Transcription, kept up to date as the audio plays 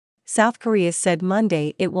South Korea said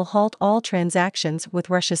Monday it will halt all transactions with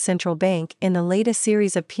Russia's central bank in the latest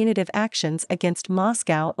series of punitive actions against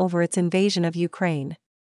Moscow over its invasion of Ukraine.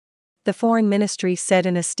 The foreign ministry said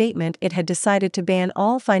in a statement it had decided to ban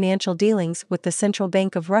all financial dealings with the Central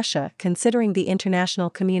Bank of Russia, considering the international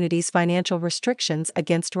community's financial restrictions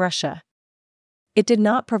against Russia. It did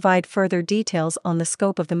not provide further details on the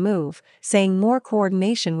scope of the move, saying more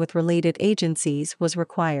coordination with related agencies was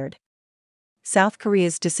required. South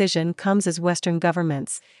Korea's decision comes as Western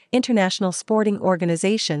governments, international sporting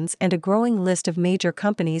organizations and a growing list of major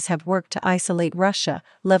companies have worked to isolate Russia,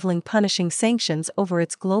 leveling punishing sanctions over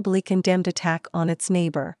its globally condemned attack on its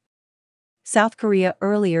neighbor. South Korea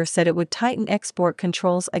earlier said it would tighten export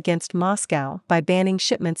controls against Moscow by banning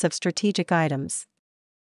shipments of strategic items.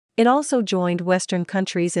 It also joined Western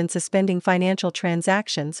countries in suspending financial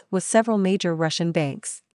transactions with several major Russian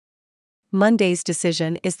banks. Monday's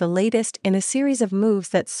decision is the latest in a series of moves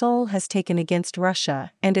that Seoul has taken against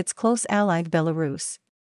Russia and its close ally Belarus.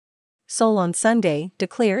 Seoul on Sunday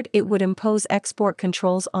declared it would impose export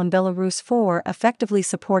controls on Belarus for effectively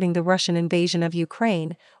supporting the Russian invasion of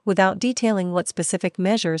Ukraine, without detailing what specific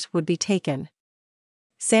measures would be taken.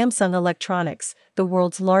 Samsung Electronics, the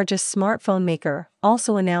world's largest smartphone maker,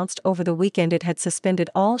 also announced over the weekend it had suspended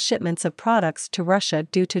all shipments of products to Russia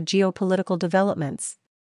due to geopolitical developments.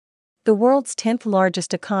 The world's 10th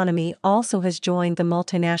largest economy also has joined the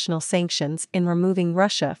multinational sanctions in removing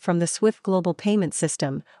Russia from the SWIFT global payment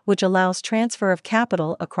system, which allows transfer of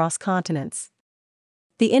capital across continents.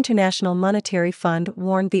 The International Monetary Fund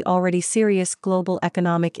warned the already serious global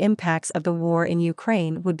economic impacts of the war in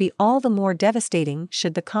Ukraine would be all the more devastating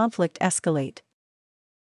should the conflict escalate.